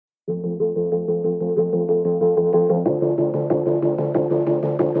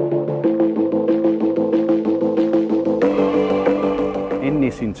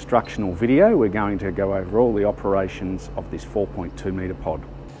instructional video, we're going to go over all the operations of this 4.2 metre pod.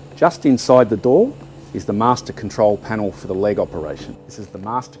 Just inside the door is the master control panel for the leg operation. This is the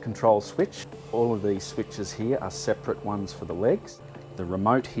master control switch. All of these switches here are separate ones for the legs. The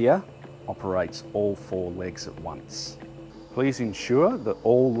remote here operates all 4 legs at once. Please ensure that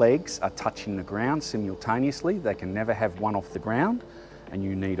all legs are touching the ground simultaneously. They can never have one off the ground, and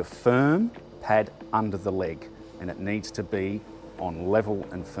you need a firm pad under the leg, and it needs to be on level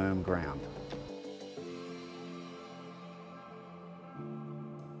and firm ground.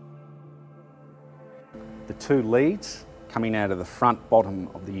 The 2 leads coming out of the front bottom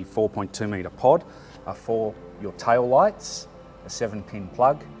of the 4.2 metre pod are for your tail lights, a 7-pin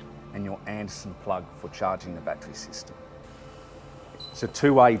plug, and your Anderson plug for charging the battery system. It's a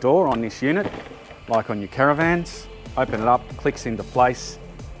 2-way door on this unit, like on your caravans. Open it up, clicks into place,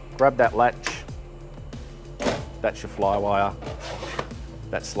 grab that latch, that's your fly wire,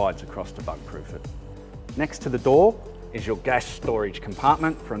 that slides across to bug-proof it. Next to the door is your gas storage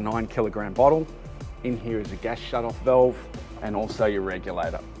compartment for a 9 kilogram bottle. In here is a gas shut-off valve and also your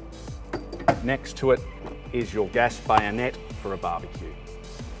regulator. Next to it is your gas bayonet for a barbecue.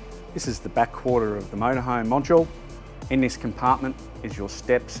 This is the back quarter of the motorhome module. In this compartment is your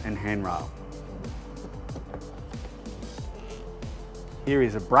steps and handrail. Here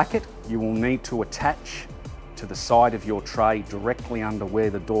is a bracket you will need to attach to the side of your tray directly under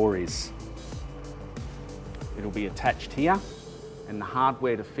where the door is. It'll be attached here, and the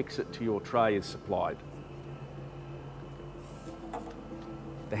hardware to fix it to your tray is supplied.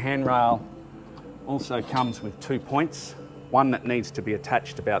 The handrail also comes with 2 points, one that needs to be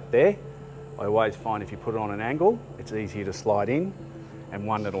attached about there. I always find if you put it on an angle, it's easier to slide in, and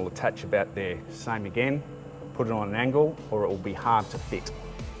one that'll attach about there. Same again, put it on an angle or it will be hard to fit.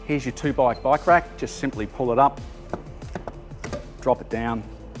 Here's your 2-bike rack, just simply pull it up, drop it down.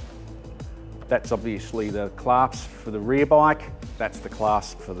 That's obviously the clasp for the rear bike, that's the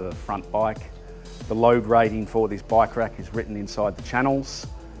clasp for the front bike. The load rating for this bike rack is written inside the channels.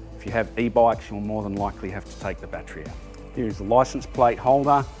 If you have e-bikes, you'll more than likely have to take the battery out. Here is the license plate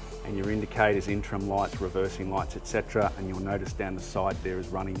holder and your indicators, interim lights, reversing lights, etc. And you'll notice down the side there is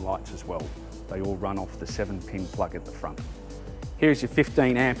running lights as well. They all run off the 7-pin plug at the front. Here's your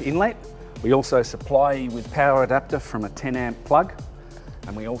 15 amp inlet. We also supply you with power adapter from a 10 amp plug,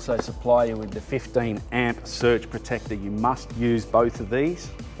 and we also supply you with the 15 amp surge protector. You must use both of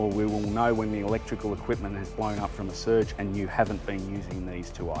these, or we will know when the electrical equipment has blown up from a surge and you haven't been using these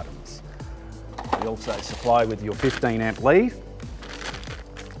 2 items. We also supply with your 15 amp lead.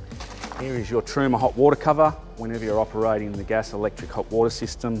 Here is your Truma hot water cover. Whenever you're operating the gas electric hot water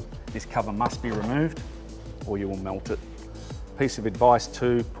system, this cover must be removed or you will melt it. Piece of advice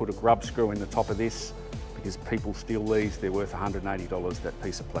too, put a grub screw in the top of this, because people steal these, they're worth $180, that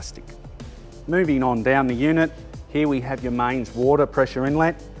piece of plastic. Moving on down the unit, here we have your mains water pressure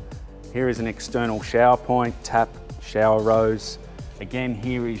inlet. Here is an external shower point, tap, shower rose. Again,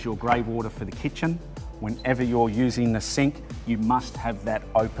 here is your grey water for the kitchen. Whenever you're using the sink, you must have that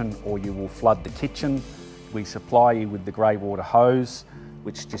open or you will flood the kitchen. We supply you with the grey water hose,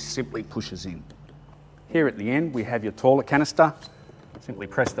 which just simply pushes in. Here at the end, we have your toilet canister. Simply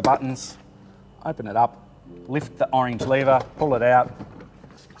press the buttons, open it up, lift the orange lever, pull it out,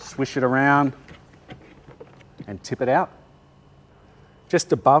 swish it around and tip it out.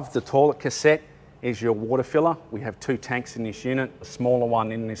 Just above the toilet cassette is your water filler. We have 2 tanks in this unit, a smaller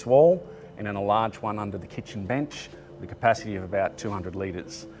one in this wall and then a large one under the kitchen bench with a capacity of about 200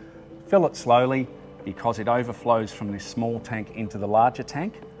 litres. Fill it slowly because it overflows from this small tank into the larger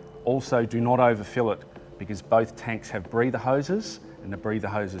tank. Also, do not overfill it because both tanks have breather hoses and the breather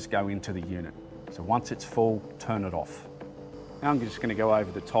hoses go into the unit. So once it's full, turn it off. Now I'm just going to go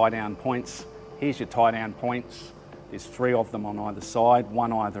over the tie down points. Here's your tie down points. There's 3 of them on either side,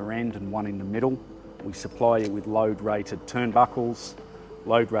 1 either end and 1 in the middle. We supply you with load rated turnbuckles,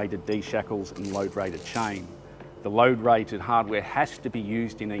 load rated D-shackles and load rated chain. The load rated hardware has to be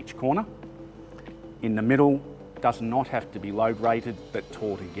used in each corner. In the middle does not have to be load rated but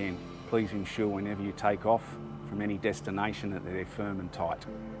taut again. Please ensure whenever you take off from any destination that they're firm and tight.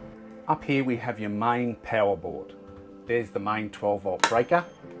 Up here we have your main power board. There's the main 12-volt breaker.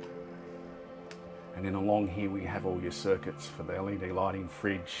 And then along here we have all your circuits for the LED lighting,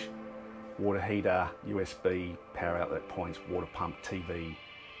 fridge, water heater, USB, power outlet points, water pump, TV,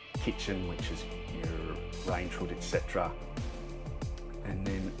 kitchen, which is your range hood, etc. And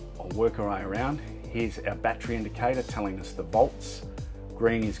then I'll work our way around. Here's our battery indicator telling us the volts.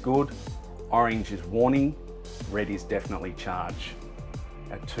 Green is good, orange is warning, red is definitely charge.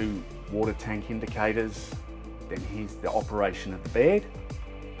 Our 2 water tank indicators. Then here's the operation of the bed.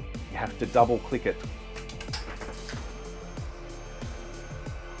 You have to double click it.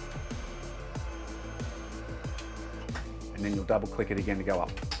 And then you'll double click it again to go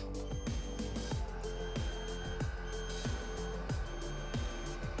up.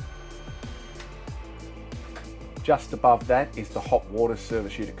 Just above that is the hot water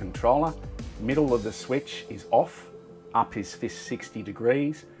service unit controller. Middle of the switch is off, up is for 60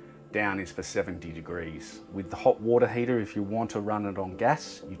 degrees, down is for 70 degrees. With the hot water heater, if you want to run it on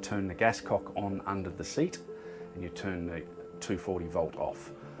gas, you turn the gas cock on under the seat and you turn the 240 volt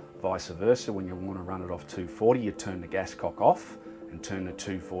off. Vice versa, when you want to run it off 240, you turn the gas cock off and turn the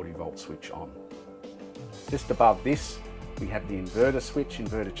 240 volt switch on. Just above this, we have the inverter switch,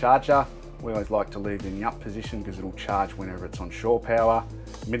 inverter charger. We always like to leave it in the up position because it'll charge whenever it's on shore power.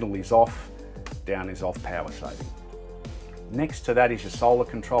 Middle is off, down is off power saving. Next to that is your solar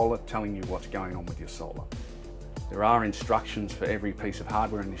controller telling you what's going on with your solar. There are instructions for every piece of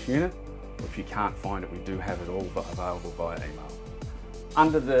hardware in this unit. If you can't find it, we do have it all available via email.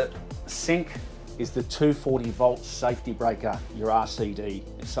 Under the sink is the 240 volt safety breaker, your RCD.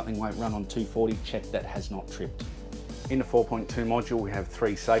 If something won't run on 240, check that has not tripped. In the 4.2 module, we have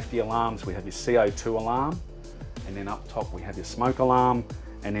 3 safety alarms. We have your CO2 alarm, and then up top we have your smoke alarm,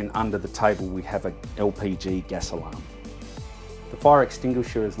 and then under the table we have a LPG gas alarm. The fire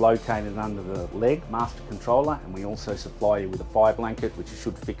extinguisher is located under the leg master controller, and we also supply you with a fire blanket, which you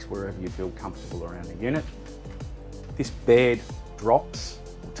should fix wherever you feel comfortable around the unit. This bed drops,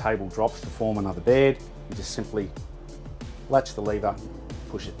 or table drops to form another bed. You just simply latch the lever,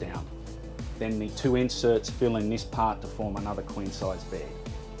 push it down. Then the 2 inserts fill in this part to form another queen size bed.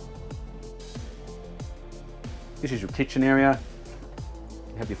 This is your kitchen area.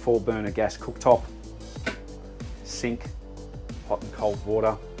 You have your 4 burner gas cooktop, sink, hot and cold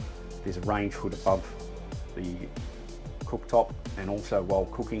water. There's a range hood above the cooktop, and also while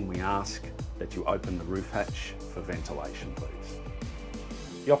cooking we ask that you open the roof hatch for ventilation, please.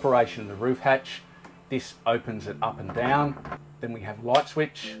 The operation of the roof hatch, this opens it up and down. Then we have light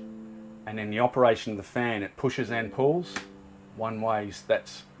switch, and then the operation of the fan, it pushes and pulls. One way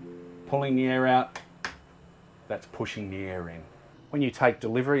that's pulling the air out, that's pushing the air in. When you take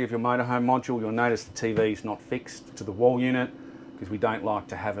delivery of your motorhome module, you'll notice the TV is not fixed to the wall unit because we don't like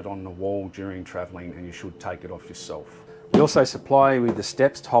to have it on the wall during travelling, and you should take it off yourself. We also supply you with the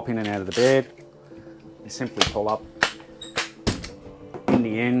steps to hop in and out of the bed. You simply pull up. In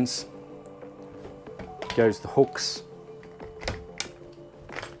the ends goes the hooks.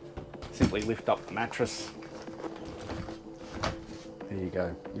 Simply lift up the mattress. There you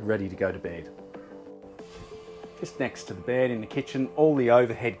go, you're ready to go to bed. Just next to the bed in the kitchen, all the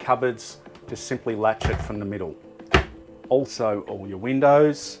overhead cupboards, just simply latch it from the middle. Also, all your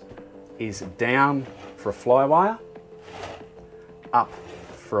windows is down for a flywire, up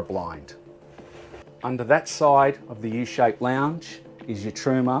for a blind. Under that side of the U-shaped lounge is your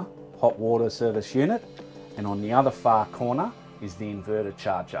Truma hot water service unit, and on the other far corner is the inverter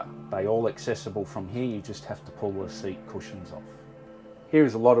charger. They all accessible from here, you just have to pull the seat cushions off. Here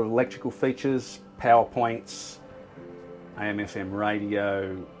is a lot of electrical features, power points, AM/FM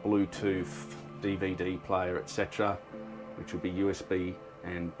radio, Bluetooth, DVD player, etc., which will be USB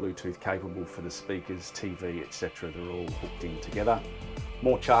and Bluetooth capable for the speakers, TV, etc. They're all hooked in together.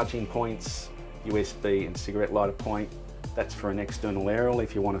 More charging points, USB and cigarette lighter point. That's for an external aerial.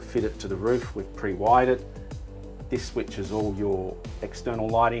 If you want to fit it to the roof, we've pre-wired it. This switches all your external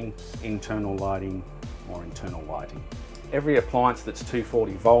lighting, internal lighting, or internal lighting. Every appliance that's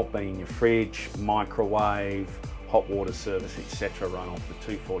 240 volt, being your fridge, microwave, hot water service, etc., run off the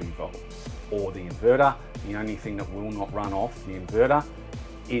 240 volt or the inverter. The only thing that will not run off the inverter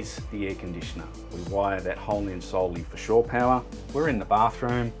is the air conditioner. We wire that whole in solely for shore power. We're in the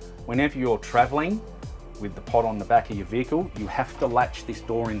bathroom. Whenever you're traveling with the pod on the back of your vehicle, you have to latch this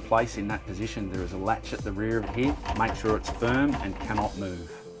door in place in that position. There is a latch at the rear of here. Make sure it's firm and cannot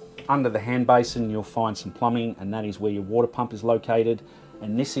move. Under the hand basin, you'll find some plumbing, and that is where your water pump is located.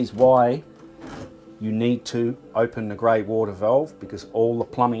 And this is why you need to open the grey water valve, because all the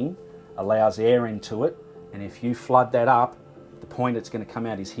plumbing allows air into it. And if you flood that up, the point it's going to come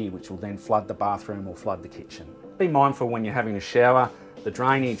out is here, which will then flood the bathroom or flood the kitchen. Be mindful when you're having a shower. The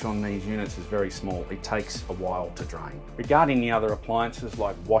drainage on these units is very small. It takes a while to drain. Regarding the other appliances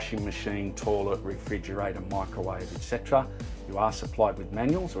like washing machine, toilet, refrigerator, microwave, etc., you are supplied with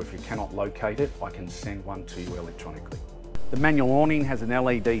manuals, or if you cannot locate it, I can send one to you electronically. The manual awning has an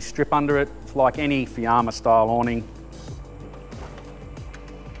LED strip under it. It's like any Fiamma style awning.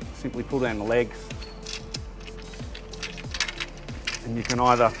 Simply pull down the legs, and you can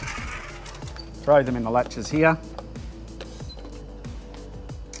either throw them in the latches here,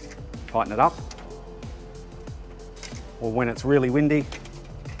 tighten it up. Or when it's really windy,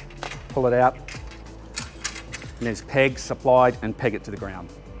 pull it out, and there's pegs supplied and peg it to the ground.